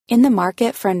In the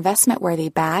market for investment-worthy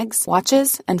bags,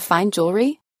 watches, and fine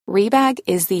jewelry, Rebag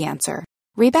is the answer.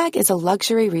 Rebag is a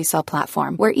luxury resale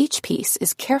platform where each piece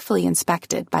is carefully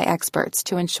inspected by experts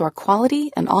to ensure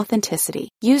quality and authenticity.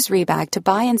 Use Rebag to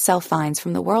buy and sell finds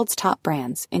from the world's top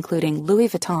brands, including Louis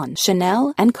Vuitton,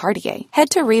 Chanel, and Cartier.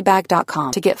 Head to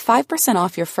Rebag.com to get 5%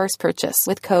 off your first purchase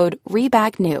with code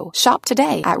REBAGNEW. Shop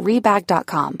today at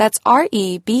Rebag.com. That's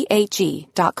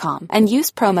REBAG.com. And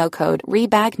use promo code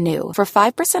REBAGNEW for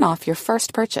 5% off your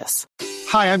first purchase.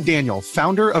 Hi, I'm Daniel,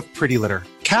 founder of Pretty Litter.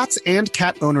 Cats and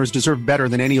cat owners deserve better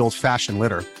than any old-fashioned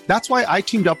litter. That's why I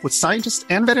teamed up with scientists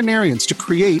and veterinarians to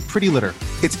create Pretty Litter.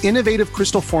 Its innovative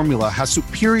crystal formula has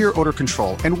superior odor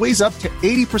control and weighs up to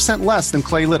 80% less than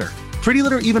clay litter. Pretty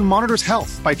Litter even monitors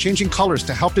health by changing colors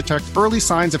to help detect early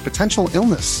signs of potential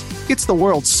illness. It's the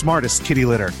world's smartest kitty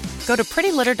litter. Go to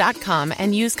prettylitter.com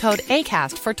and use code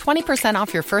ACAST for 20%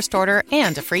 off your first order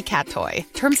and a free cat toy.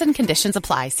 Terms and conditions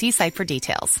apply. See site for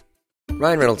details.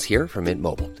 Ryan Reynolds here from Mint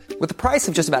Mobile. With the price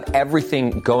of just about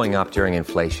everything going up during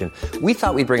inflation, we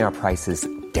thought we'd bring our prices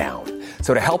down.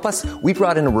 So to help us, we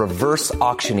brought in a reverse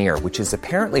auctioneer, which is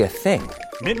apparently a thing.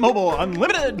 Mint Mobile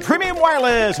Unlimited Premium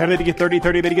Wireless. How to get 30,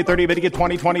 30, bit to get 30, bit to get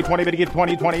 20, 20, 20, bit to get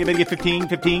 20, 20, bit to get 15,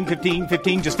 15, 15,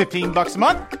 15, just $15 a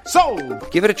month? Sold!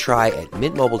 Give it a try at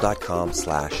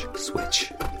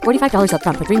mintmobile.com/switch. $45 up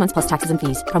front for 3 months plus taxes and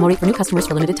fees. Promo rate for new customers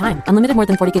for limited time. Unlimited more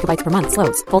than 40 gigabytes per month.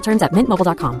 Slows full terms at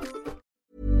mintmobile.com.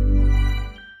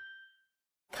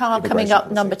 Car coming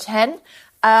up, number 10.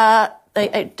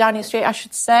 Downing Street, I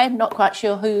should say. I'm not quite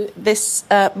sure who this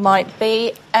might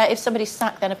be. If somebody's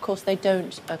sacked, then, of course, they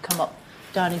don't come up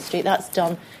Downing Street. That's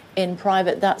done in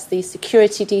private. That's the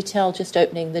security detail just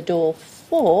opening the door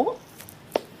for...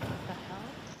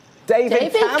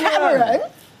 David Cameron?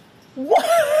 What?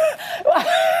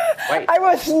 Wait. I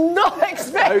was not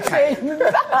expecting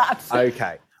that.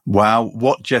 Okay. Wow,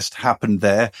 what just happened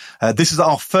there? This is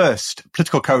our first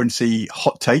political currency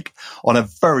hot take on a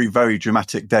very, very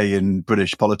dramatic day in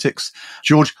British politics.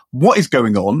 George, what is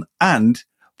going on and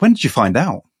when did you find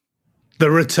out?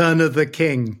 The return of the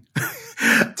king.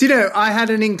 Do you know, I had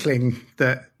an inkling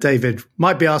that David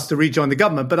might be asked to rejoin the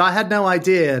government, but I had no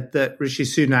idea that Rishi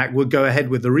Sunak would go ahead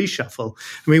with the reshuffle.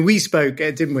 I mean, we spoke,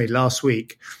 didn't we, last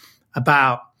week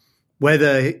about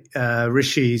whether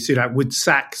Rishi Sunak would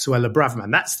sack Suella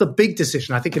Braverman. That's the big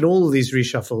decision. I think in all of these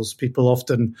reshuffles, people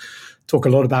often talk a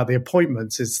lot about the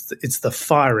appointments. It's the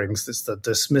firings, it's the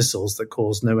dismissals that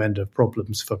cause no end of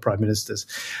problems for prime ministers.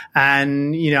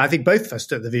 And, you know, I think both of us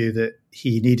took the view that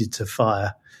he needed to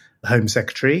fire the Home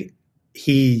Secretary.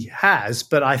 He has,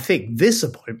 but I think this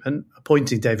appointment,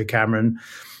 appointing David Cameron,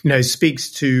 you know,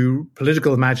 speaks to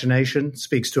political imagination,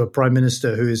 speaks to a prime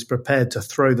minister who is prepared to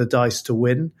throw the dice to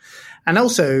win, and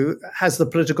also has the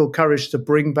political courage to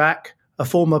bring back a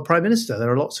former prime minister.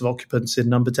 There are lots of occupants in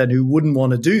number 10 who wouldn't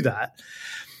want to do that.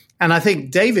 And I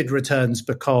think David returns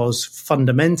because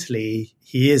fundamentally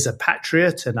he is a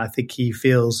patriot, and I think he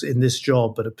feels in this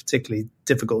job at a particularly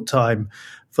difficult time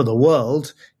for the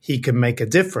world, he can make a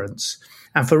difference.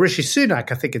 And for Rishi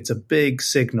Sunak, I think it's a big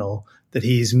signal that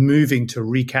he's moving to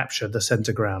recapture the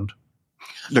centre ground.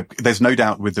 Look, there's no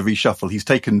doubt with the reshuffle, he's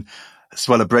taken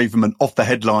Suella Braverman off the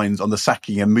headlines on the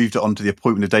sacking and moved it on to the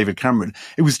appointment of David Cameron.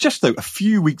 It was just, though, a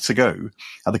few weeks ago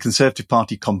at the Conservative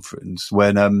Party conference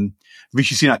when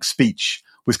Rishi Sunak's speech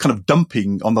was kind of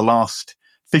dumping on the last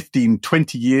 15,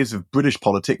 20 years of British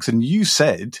politics. And you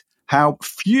said how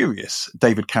furious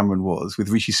David Cameron was with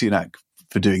Rishi Sunak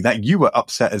for doing that. You were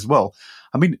upset as well.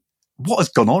 I mean, what has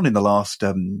gone on in the last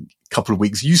couple of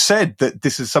weeks? You said that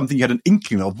this is something you had an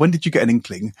inkling of. When did you get an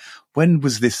inkling? When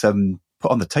was this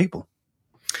put on the table?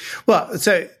 Well,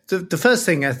 so the first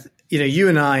thing, you know, you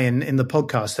and I in the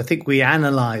podcast, I think we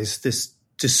analysed this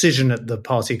decision at the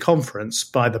party conference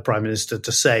by the Prime Minister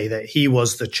to say that he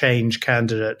was the change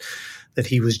candidate, that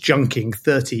he was junking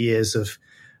 30 years of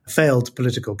failed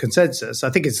political consensus. I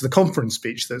think it's the conference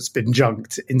speech that's been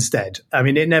junked instead. I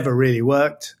mean, it never really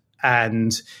worked.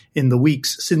 And in the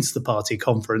weeks since the party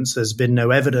conference, there's been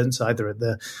no evidence either at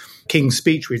the King's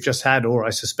speech we've just had, or I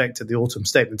suspect at the autumn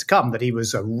statement to come, that he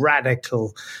was a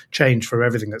radical change from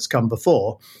everything that's come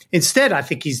before. Instead, I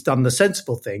think he's done the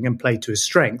sensible thing and played to his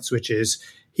strengths, which is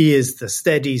he is the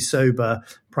steady, sober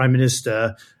prime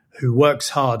minister who works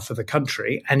hard for the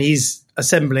country, and he's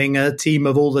assembling a team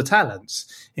of all the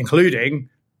talents, including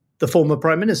the former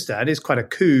prime minister. It is quite a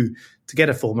coup to get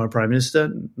a former prime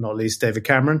minister, not least David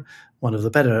Cameron, one of the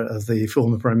better of the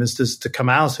former prime ministers, to come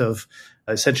out of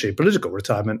essentially political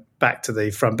retirement back to the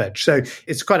front bench. So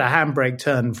it's quite a handbrake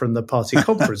turn from the party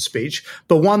conference speech,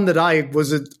 but one that I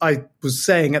was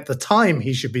saying at the time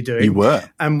he should be doing. You were.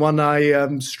 And one I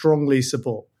strongly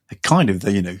support. kind of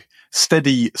the,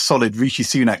 steady, solid Rishi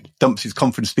Sunak dumps his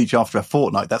conference speech after a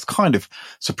fortnight. That's kind of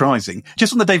surprising.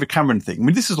 Just on the David Cameron thing, I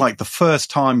mean, this is like the first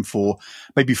time for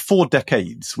maybe 4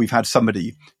 decades we've had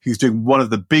somebody who's doing one of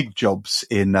the big jobs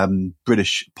in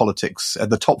British politics,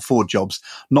 the top 4 jobs,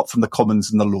 not from the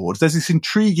Commons and the Lords. There's this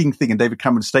intriguing thing in David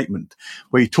Cameron's statement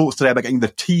where he talks today about getting the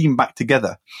team back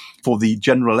together for the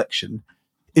general election.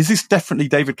 Is this definitely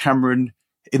David Cameron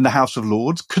in the House of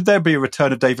Lords? Could there be a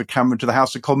return of David Cameron to the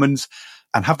House of Commons?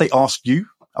 And have they asked you?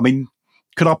 I mean,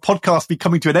 could our podcast be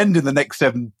coming to an end in the next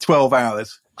 12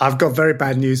 hours? I've got very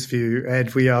bad news for you,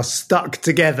 Ed. We are stuck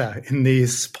together in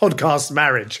this podcast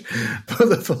marriage for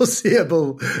the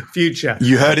foreseeable future.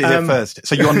 You heard it here first.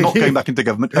 So you're not going back into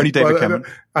government, only David Cameron?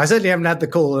 I certainly haven't had the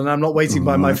call, and I'm not waiting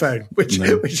by my phone, which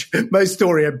most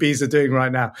Tory MPs are doing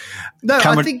right now. No,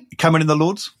 I think Cameron in the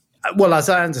Lords? Well, as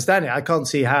I understand it, I can't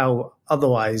see how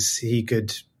otherwise he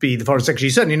could be the Foreign Secretary.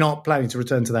 He's certainly not planning to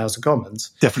return to the House of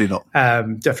Commons. Definitely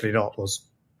not. Definitely not,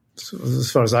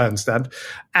 as far as I understand.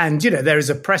 And, there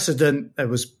is a precedent.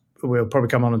 We'll probably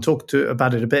come on and talk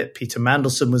about it a bit. Peter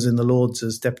Mandelson was in the Lords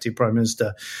as Deputy Prime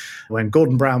Minister when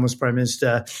Gordon Brown was Prime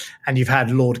Minister. And you've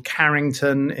had Lord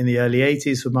Carrington in the early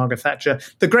 80s with Margaret Thatcher.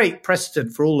 The great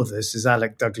precedent for all of this is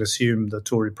Alec Douglas-Home, the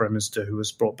Tory Prime Minister who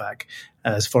was brought back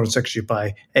as Foreign Secretary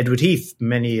by Edward Heath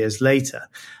many years later.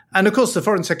 And of course, the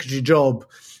Foreign Secretary job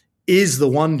is the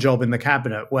one job in the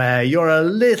cabinet where you're a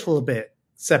little bit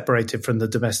separated from the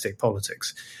domestic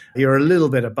politics. You're a little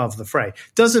bit above the fray.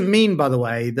 Doesn't mean, by the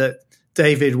way, that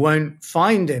David won't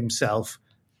find himself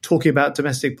talking about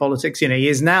domestic politics. He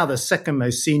is now the second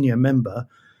most senior member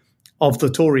of the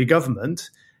Tory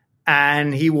government,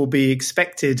 and he will be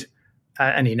expected,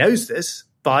 and he knows this,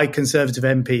 by Conservative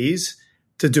MPs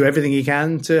to do everything he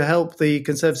can to help the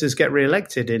Conservatives get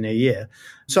re-elected in a year.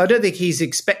 So I don't think he's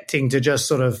expecting to just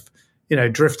sort of,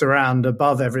 drift around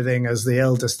above everything as the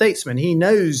elder statesman. He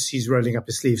knows he's rolling up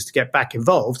his sleeves to get back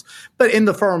involved. But in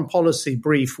the foreign policy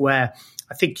brief, where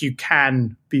I think you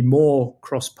can be more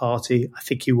cross-party, I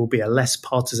think he will be a less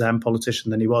partisan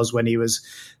politician than he was when he was,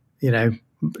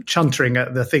 chuntering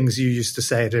at the things you used to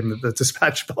say at him at the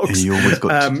dispatch box. He always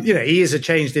got he is a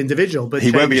changed individual. But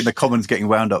he won't be in the Commons getting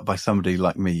wound up by somebody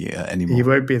like me anymore. He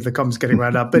won't be in the Commons getting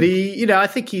wound up. But I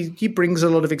think he brings a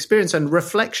lot of experience and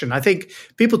reflection. I think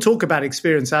people talk about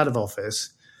experience out of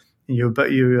office.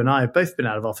 But you and I have both been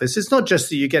out of office. It's not just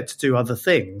that you get to do other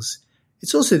things.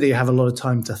 It's also that you have a lot of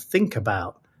time to think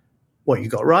about what you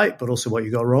got right, but also what you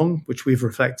got wrong, which we've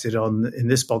reflected on in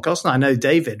this podcast. And I know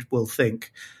David will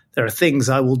think, there are things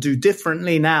I will do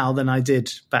differently now than I did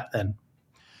back then.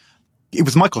 It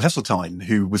was Michael Heseltine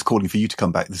who was calling for you to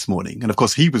come back this morning. And of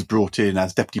course, he was brought in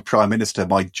as Deputy Prime Minister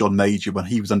by John Major when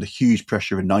he was under huge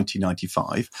pressure in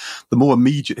 1995. The more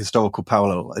immediate historical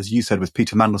parallel, as you said, was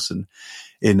Peter Mandelson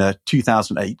in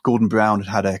 2008. Gordon Brown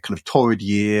had a kind of torrid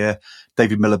year.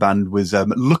 David Miliband was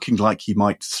looking like he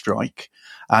might strike.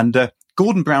 And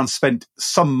Gordon Brown spent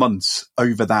some months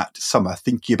over that summer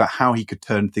thinking about how he could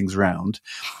turn things around.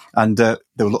 And there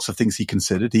were lots of things he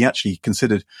considered. He actually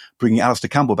considered bringing Alistair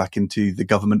Campbell back into the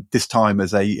government, this time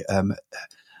as a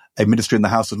minister in the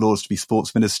House of Lords to be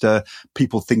sports minister.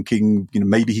 People thinking,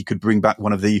 maybe he could bring back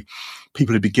one of the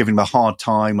people who'd be giving him a hard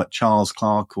time, like Charles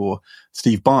Clarke or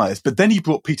Steve Byers. But then he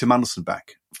brought Peter Mandelson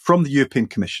back from the European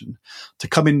Commission to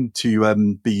come in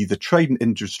to be the Trade and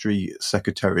Industry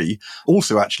Secretary,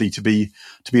 also actually to be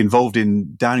involved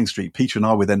in Downing Street. Peter and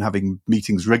I were then having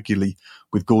meetings regularly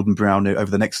with Gordon Brown over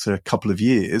the next couple of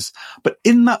years. But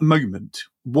in that moment,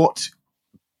 what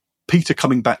Peter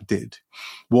coming back did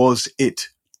was it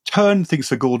turned things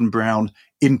for Gordon Brown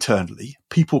internally.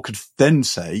 People could then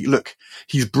say, look,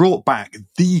 he's brought back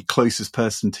the closest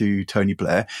person to Tony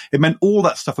Blair. It meant all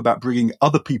that stuff about bringing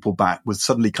other people back was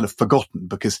suddenly kind of forgotten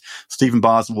because Stephen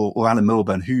Byers or Alan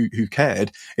Miliband, who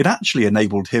cared, it actually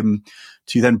enabled him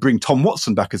to then bring Tom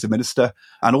Watson back as a minister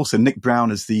and also Nick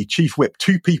Brown as the chief whip,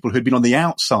 2 people who'd been on the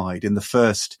outside in the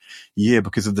first year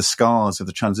because of the scars of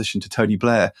the transition to Tony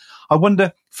Blair. I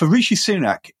wonder, for Rishi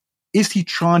Sunak, is he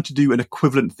trying to do an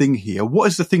equivalent thing here? What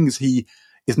is the things he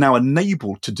is now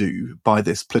enabled to do by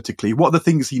this politically? What are the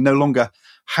things he no longer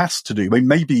has to do? I mean,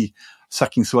 maybe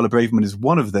sacking Suella Braverman is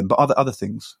one of them, but other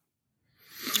things?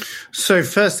 So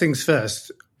first things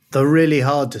first, the really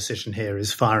hard decision here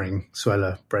is firing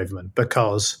Suella Braverman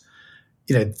because,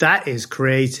 that is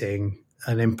creating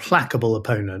an implacable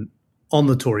opponent on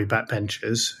the Tory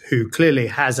backbenchers who clearly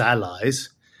has allies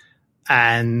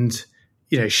and,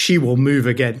 she will move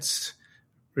against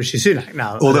Rishi Sunak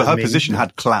now. Although her position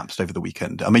had collapsed over the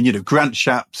weekend. I mean, Grant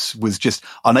Shapps was just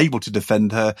unable to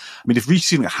defend her. I mean, if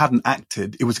Rishi Sunak hadn't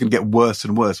acted, it was going to get worse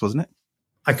and worse, wasn't it?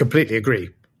 I completely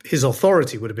agree. his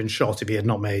authority would have been shot if he had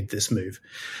not made this move.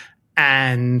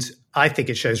 And I think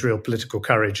it shows real political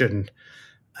courage and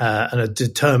a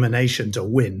determination to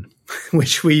win,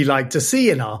 which we like to see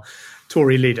in our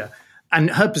Tory leader. And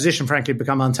her position, frankly,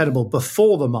 become untenable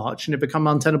before the march, and it become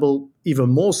untenable even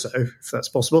more so, if that's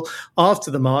possible,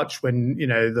 after the march, when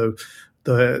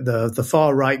the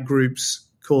far right groups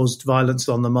caused violence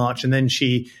on the march, and then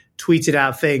she tweeted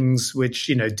out things which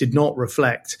did not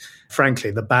reflect,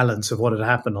 frankly, the balance of what had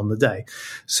happened on the day.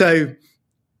 So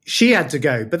she had to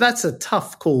go, but that's a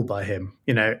tough call by him,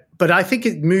 But I think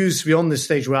it moves beyond this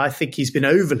stage where I think he's been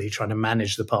overly trying to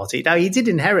manage the party. Now, he did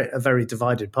inherit a very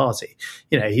divided party.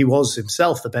 He was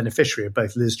himself the beneficiary of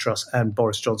both Liz Truss and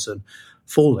Boris Johnson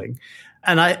falling.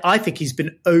 And I think he's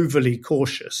been overly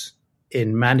cautious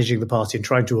in managing the party and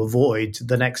trying to avoid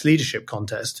the next leadership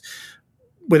contest,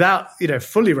 without,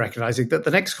 fully recognizing that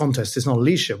the next contest is not a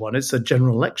leadership one. It's a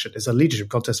general election. It's a leadership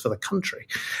contest for the country.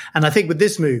 And I think with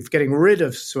this move, getting rid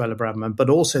of Suella Braverman, but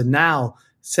also now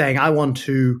saying, I want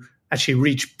to actually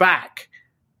reach back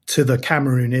to the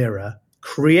Cameroon era,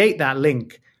 create that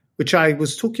link, which I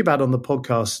was talking about on the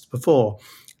podcast before,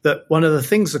 that one of the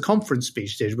things the conference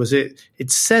speech did was it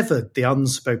severed the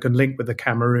unspoken link with the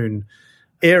Cameroon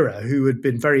era, who had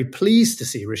been very pleased to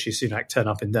see Rishi Sunak turn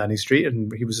up in Downing Street,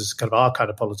 and he was kind of our kind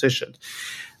of politician.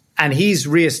 And he's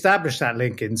reestablished that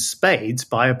link in spades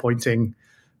by appointing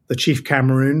the chief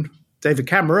Cameroon, David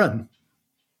Cameron.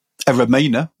 A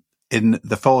Remainer in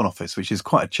the Foreign Office, which is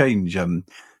quite a change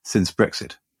since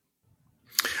Brexit.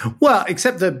 Well,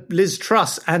 except that Liz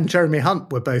Truss and Jeremy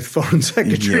Hunt were both foreign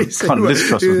secretaries. Yeah, Liz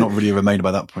Truss was not really a Remainer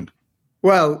by that point.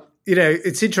 Well,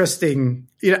 it's interesting.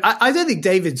 I don't think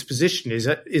David's position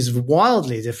is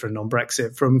wildly different on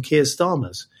Brexit from Keir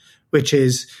Starmer's, which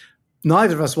is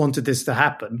neither of us wanted this to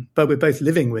happen, but we're both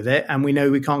living with it, and we know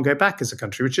we can't go back as a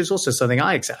country, which is also something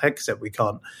I accept. I accept we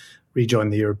can't rejoin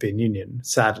the European Union,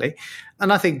 sadly.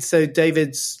 And I think so.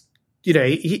 David's,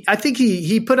 I think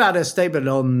he put out a statement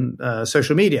on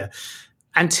social media,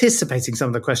 anticipating some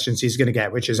of the questions he's going to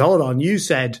get, which is, hold on, you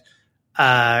said,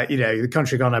 the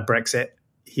country can't have Brexit.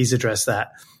 He's addressed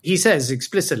that. He says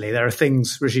explicitly there are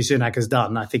things Rishi Sunak has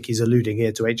done. I think he's alluding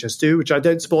here to HS2, which I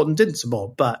don't support and didn't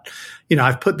support. But,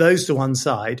 I've put those to one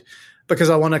side because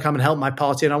I want to come and help my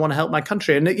party and I want to help my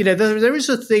country. And, there is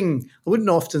a thing, I wouldn't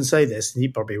often say this, and he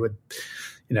probably would,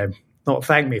 not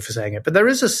thank me for saying it, but there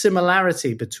is a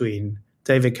similarity between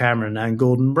David Cameron and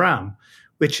Gordon Brown,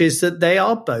 which is that they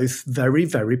are both very,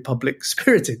 very public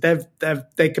spirited.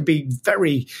 They could be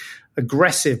very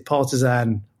aggressive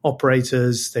partisan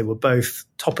operators. They were both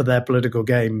top of their political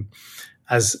game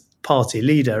as party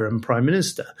leader and prime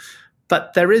minister.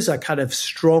 But there is a kind of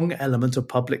strong element of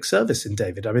public service in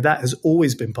David. I mean, that has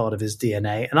always been part of his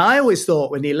DNA. And I always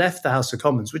thought when he left the House of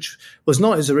Commons, which was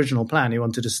not his original plan, he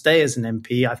wanted to stay as an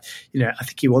MP. I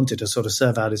think he wanted to sort of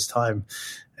serve out his time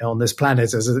on this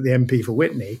planet as the MP for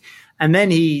Whitney. And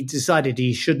then he decided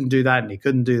he shouldn't do that and he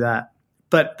couldn't do that.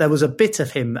 But there was a bit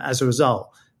of him as a result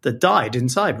that died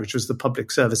inside, which was the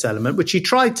public service element, which he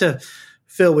tried to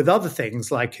fill with other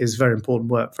things like his very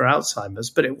important work for Alzheimer's,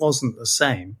 but it wasn't the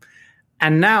same.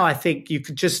 And now I think you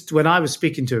could just, when I was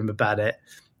speaking to him about it,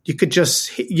 you could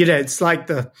just, it's like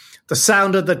the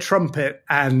sound of the trumpet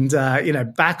and,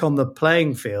 back on the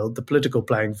playing field, the political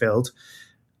playing field,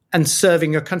 and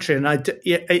serving your country. And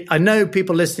I know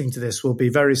people listening to this will be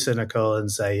very cynical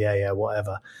and say, yeah,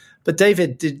 whatever. But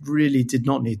David did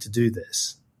not need to do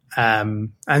this.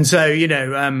 And so,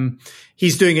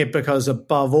 he's doing it because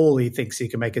above all, he thinks he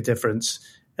can make a difference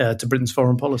to Britain's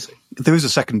foreign policy. There is a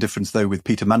second difference, though, with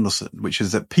Peter Mandelson, which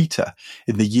is that Peter,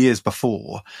 in the years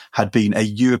before, had been a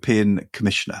European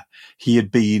commissioner. He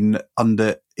had been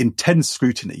under intense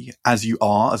scrutiny, as you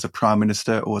are as a prime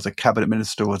minister or as a cabinet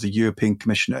minister or as a European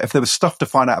commissioner. If there was stuff to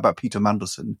find out about Peter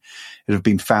Mandelson, it would have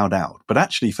been found out. But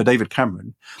actually, for David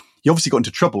Cameron, he obviously got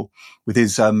into trouble with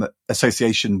his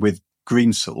association with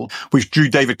Greensill, which drew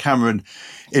David Cameron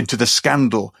into the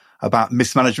scandal about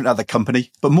mismanagement at the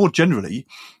company. But more generally,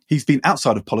 he's been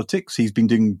outside of politics. He's been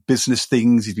doing business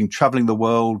things. He's been traveling the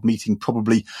world, meeting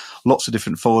probably lots of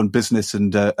different foreign business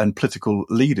and political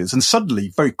leaders. And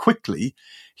suddenly, very quickly,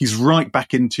 he's right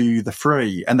back into the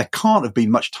fray. And there can't have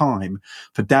been much time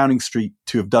for Downing Street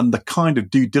to have done the kind of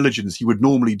due diligence you would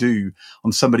normally do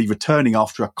on somebody returning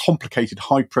after a complicated,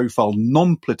 high-profile,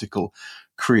 non-political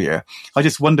career. I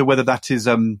just wonder whether that is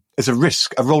a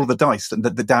risk, a roll of the dice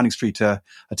that the Downing Street are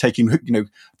taking.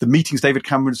 The meetings David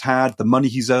Cameron's had, the money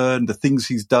he's earned, the things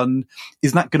he's done.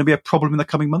 Is that going to be a problem in the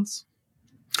coming months?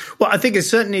 Well, I think it's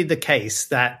certainly the case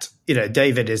that,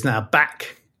 David is now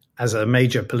back as a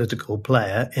major political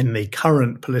player in the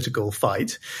current political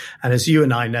fight. And as you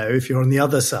and I know, if you're on the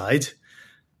other side,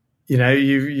 you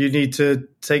need to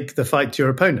take the fight to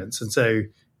your opponents. And so,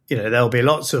 there'll be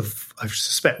lots of, I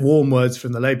suspect, warm words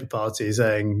from the Labour Party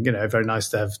saying, very nice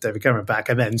to have David Cameron back,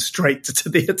 and then straight to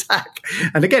the attack.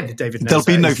 And again, David knows there'll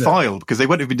be no file because they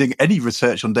wouldn't have been doing any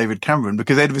research on David Cameron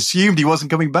because they'd have assumed he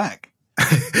wasn't coming back.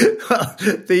 Well,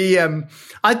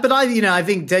 I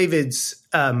think David's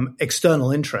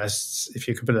external interests, if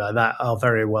you could put it like that, are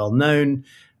very well known.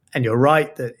 And you're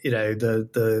right that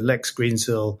the Lex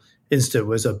Greensill incident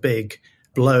was a big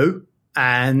blow,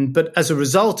 but as a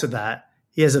result of that,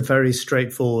 he has a very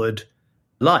straightforward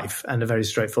life and a very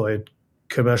straightforward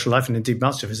commercial life, and indeed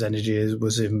much of his energy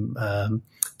was in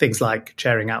things like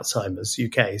chairing Alzheimer's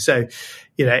UK. So,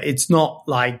 it's not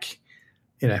like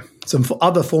some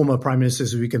other former prime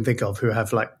ministers we can think of who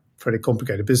have like pretty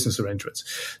complicated business arrangements.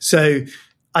 So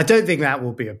I don't think that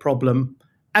will be a problem.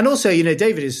 And also,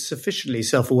 David is sufficiently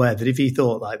self-aware that if he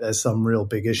thought like there's some real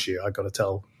big issue I've got to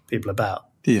tell people about,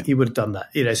 he would have done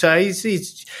that. So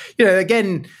he's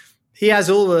again, he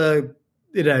has all the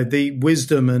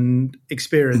wisdom and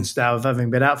experience now of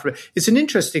having been out for it. It's an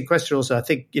interesting question also, I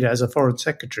think, as a foreign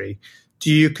secretary,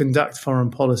 do you conduct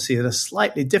foreign policy in a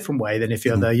slightly different way than if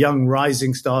you're the young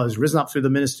rising star who's risen up through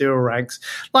the ministerial ranks,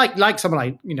 like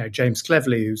someone like, James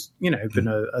Cleverly, who's, been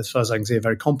as far as I can see, a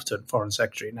very competent foreign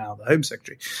secretary, now the Home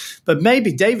Secretary. But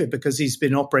maybe David, because he's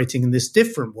been operating in this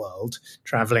different world,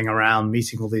 traveling around,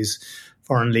 meeting all these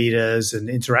foreign leaders and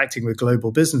interacting with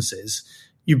global businesses,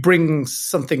 you bring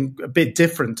something a bit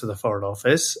different to the Foreign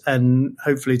Office and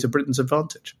hopefully to Britain's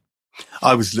advantage.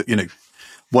 I was,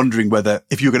 wondering whether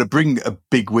if you're going to bring a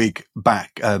bigwig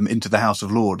back into the House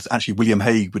of Lords, actually William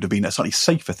Hague would have been a slightly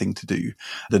safer thing to do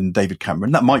than David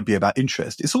Cameron. That might be about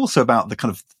interest. It's also about the kind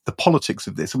of the politics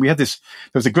of this. And we had there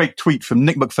was a great tweet from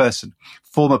Nick Macpherson,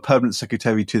 former permanent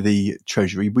secretary to the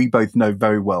Treasury. We both know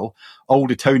very well, old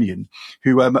Etonian,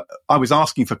 who I was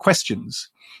asking for questions.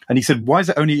 And he said, why is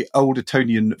it only old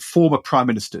Etonian former prime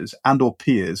ministers and or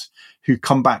peers who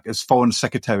come back as foreign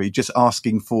secretary just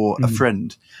asking for a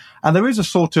friend? And there is a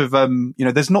sort of,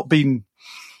 there's not been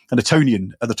an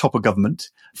Etonian at the top of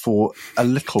government for a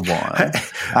little while.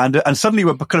 and suddenly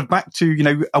we're kind of back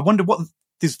to, I wonder what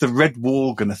is the Red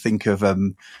Wall going to think of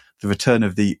the return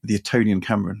of the Etonian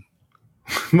Cameron?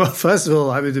 Well, first of all,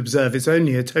 I would observe it's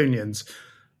only Etonians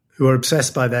who are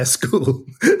obsessed by their school.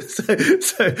 so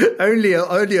only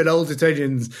an old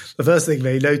Etonian, the first thing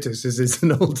they notice is it's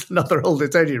another old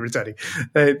Etonian returning.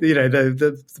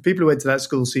 The people who went to that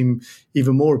school seem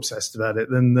even more obsessed about it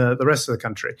than the rest of the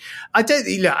country.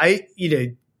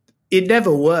 It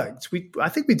never worked. I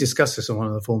think we discussed this on one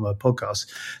of the former podcasts.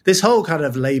 This whole kind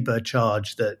of Labour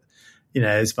charge that,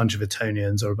 it's a bunch of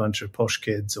Etonians or a bunch of posh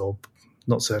kids or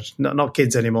not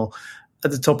kids anymore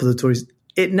at the top of the Tories.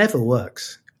 It never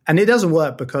works. And it doesn't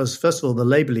work because, first of all, the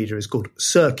Labour leader is called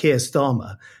Sir Keir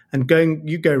Starmer. And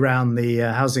you go around the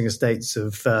housing estates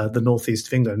of the northeast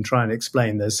of England and try and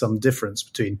explain there's some difference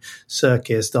between Sir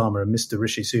Keir Starmer and Mr.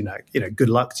 Rishi Sunak. Good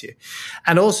luck to you.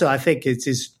 And also, I think it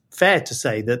is fair to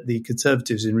say that the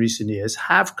Conservatives in recent years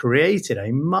have created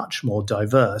a much more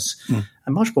diverse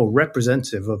and much more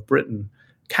representative of Britain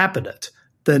cabinet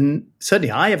than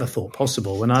certainly I ever thought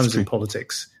possible when I was in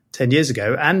politics 10 years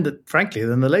ago, and frankly,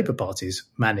 than the Labour parties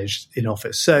managed in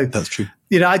office. So that's true.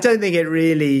 I don't think it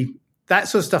really, that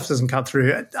sort of stuff doesn't cut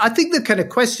through. I think the good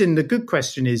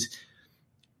question is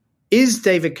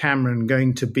David Cameron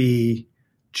going to be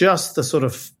just the sort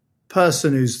of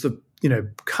person who's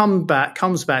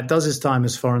comes back, does his time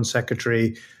as foreign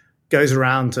secretary, goes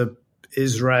around to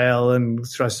Israel and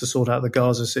tries to sort out the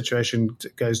Gaza situation,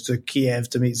 goes to Kiev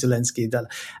to meet Zelensky,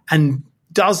 and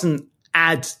doesn't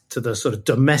add to the sort of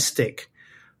domestic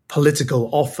political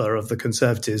offer of the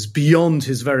Conservatives beyond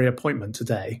his very appointment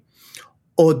today?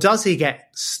 Or does he get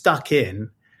stuck in,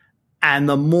 and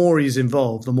the more he's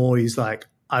involved, the more he's like,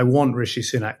 I want Rishi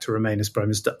Sunak to remain as Prime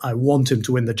Minister. I want him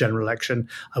to win the general election.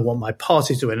 I want my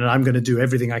party to win, and I'm going to do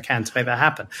everything I can to make that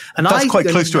happen. And that's quite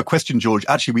close to a question, George,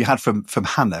 actually we had from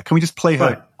Hannah. Can we just play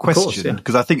her question?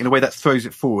 Because I think in a way that throws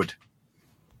it forward.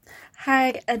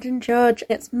 Hi, Ed and George.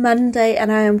 It's Monday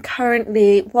and I am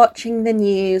currently watching the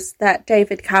news that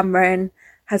David Cameron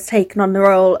has taken on the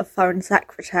role of Foreign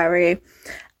Secretary.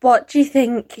 What do you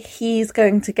think he's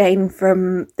going to gain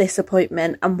from this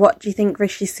appointment, and what do you think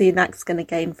Rishi Sunak's going to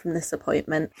gain from this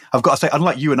appointment? I've got to say,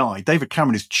 unlike you and I, David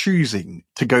Cameron is choosing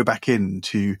to go back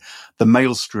into the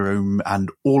maelstrom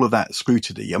and all of that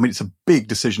scrutiny. I mean, it's a big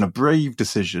decision, a brave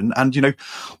decision, and,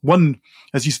 one,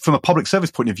 from a public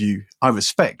service point of view, I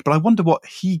respect, but I wonder what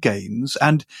he gains.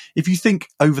 And if you think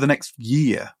over the next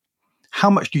year, How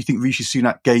much do you think Rishi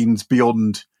Sunak gains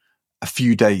beyond a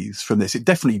few days from this? It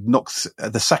definitely knocks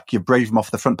the sacking of Braverman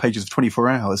off the front pages of 24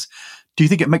 Hours. Do you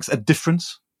think it makes a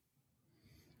difference?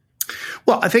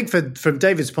 Well, I think from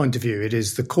David's point of view, it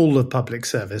is the call of public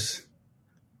service.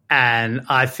 And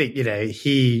I think,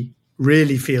 he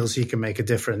really feels he can make a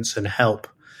difference and help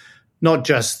not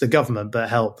just the government, but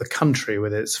help the country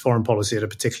with its foreign policy at a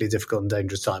particularly difficult and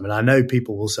dangerous time. And I know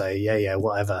people will say, yeah,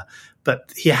 whatever.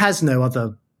 But he has no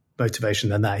other motivation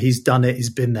than that. He's done it. He's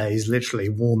been there. He's literally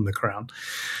worn the crown.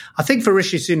 I think for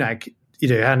Rishi Sunak,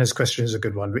 Hannah's question is a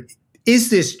good one. Is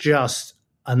this just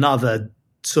another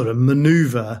sort of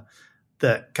maneuver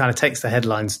that kind of takes the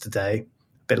headlines today,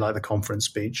 a bit like the conference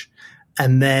speech,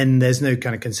 and then there's no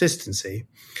kind of consistency?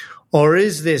 Or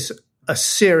is this a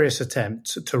serious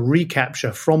attempt to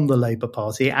recapture from the Labour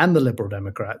Party and the Liberal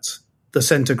Democrats the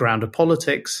centre ground of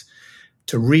politics,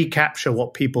 to recapture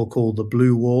what people call the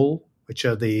blue wall, which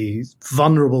are the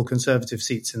vulnerable Conservative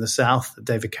seats in the South that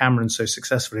David Cameron so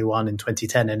successfully won in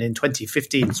 2010 and in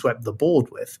 2015 swept the board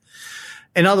with?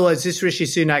 In other words, is Rishi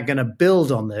Sunak going to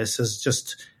build on this as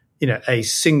just, a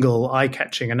single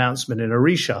eye-catching announcement in a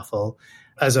reshuffle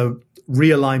as a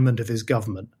realignment of his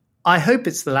government? I hope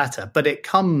it's the latter, but it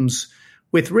comes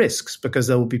with risks because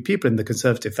there will be people in the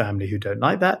Conservative family who don't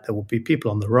like that. There will be people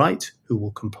on the right who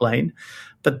will complain,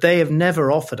 but they have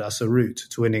never offered us a route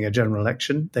to winning a general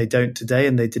election. They don't today,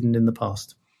 and they didn't in the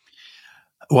past.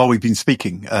 While we've been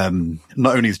speaking,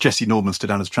 not only has Jessie Norman stood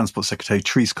down as Transport Secretary,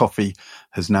 Therese Coffey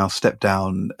has now stepped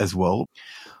down as well.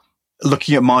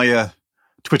 Looking at my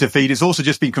Twitter feed, it's also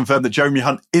just been confirmed that Jeremy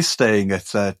Hunt is staying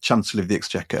as Chancellor of the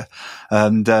Exchequer.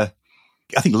 And I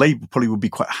think Labour probably would be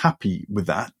quite happy with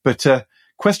that. But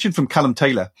question from Callum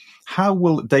Taylor: how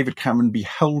will David Cameron be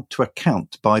held to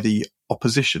account by the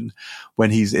opposition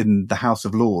when he's in the House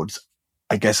of Lords,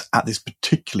 I guess, at this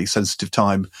particularly sensitive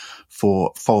time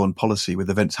for foreign policy with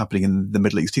events happening in the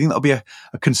Middle East? Do you think that'll be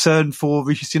a concern for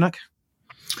Rishi Sunak?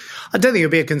 I don't think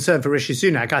it'll be a concern for Rishi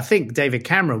Sunak. I think David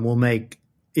Cameron will make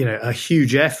a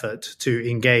huge effort to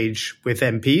engage with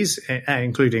MPs,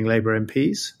 including Labour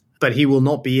MPs, but he will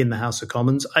not be in the House of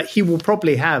Commons. He will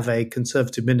probably have a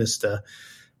Conservative minister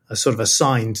sort of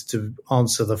assigned to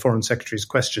answer the Foreign Secretary's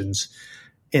questions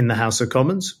in the House of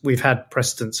Commons. We've had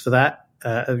precedents for that.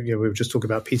 We were just talking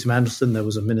about Peter Mandelson. There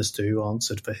was a minister who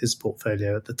answered for his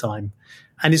portfolio at the time.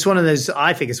 And it's one of those,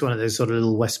 I think it's one of those sort of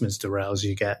little Westminster rows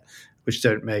you get, which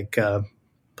don't make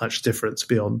much difference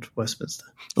beyond Westminster.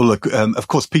 Well, look, of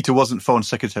course, Peter wasn't Foreign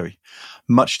Secretary,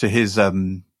 much to his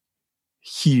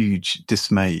huge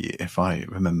dismay, if I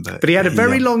remember. But he had a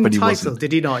very long title,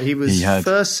 did he not? He was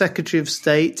First Secretary of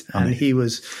State, and he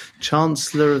was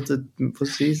Chancellor of the...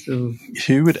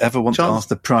 Who would ever want to ask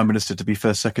the Prime Minister to be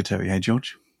First Secretary, hey,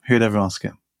 George? Who would ever ask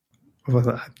it?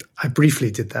 Well, I briefly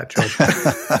did that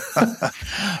job.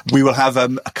 We will have a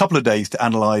couple of days to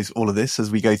analyse all of this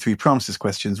as we go through Prime Minister's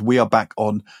questions. We are back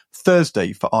on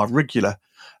Thursday for our regular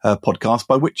podcast,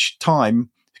 by which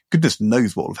time goodness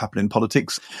knows what will happen in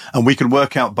politics. And we can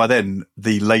work out by then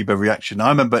the Labour reaction. I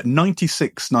remember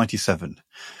 96, 97,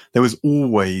 there was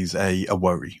always a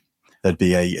worry. There'd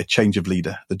be a change of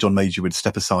leader, that John Major would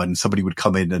step aside and somebody would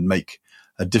come in and make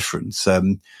a difference.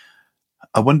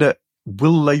 I wonder,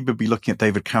 will Labour be looking at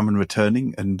David Cameron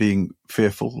returning and being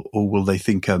fearful, or will they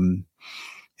think,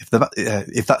 if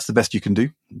that's the best you can do,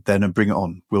 then bring it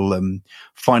on? We'll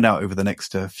find out over the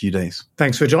next few days.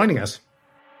 Thanks for joining us.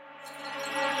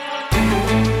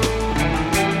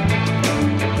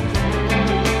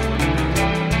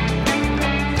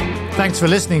 Thanks for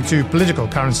listening to Political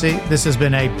Currency. This has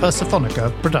been a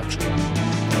Persephonica production.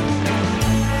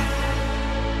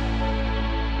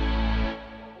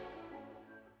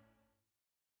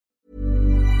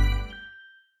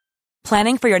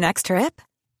 Planning for your next trip?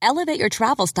 Elevate your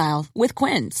travel style with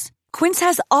Quince. Quince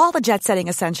has all the jet-setting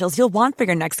essentials you'll want for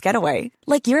your next getaway,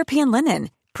 like European linen,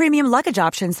 premium luggage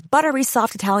options, buttery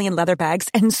soft Italian leather bags,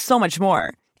 and so much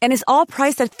more. And is all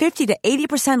priced at 50 to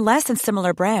 80% less than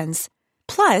similar brands.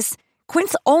 Plus,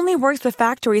 Quince only works with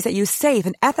factories that use safe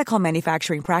and ethical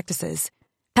manufacturing practices.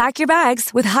 Pack your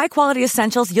bags with high-quality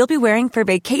essentials you'll be wearing for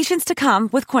vacations to come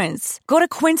with Quince. Go to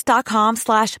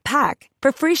quince.com/pack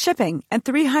for free shipping and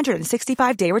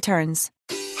 365-day returns.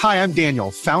 Hi, I'm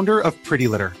Daniel, founder of Pretty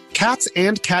Litter. Cats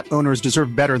and cat owners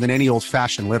deserve better than any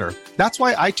old-fashioned litter. That's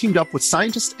why I teamed up with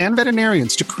scientists and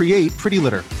veterinarians to create Pretty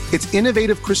Litter. Its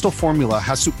innovative crystal formula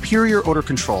has superior odor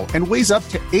control and weighs up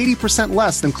to 80%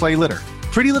 less than clay litter.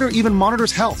 Pretty Litter even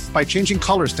monitors health by changing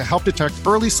colors to help detect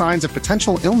early signs of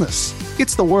potential illness.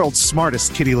 It's the world's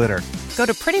smartest kitty litter. Go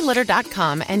to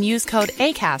prettylitter.com and use code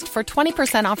ACAST for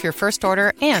 20% off your first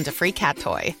order and a free cat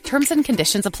toy. Terms and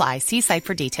conditions apply. See site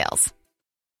for details.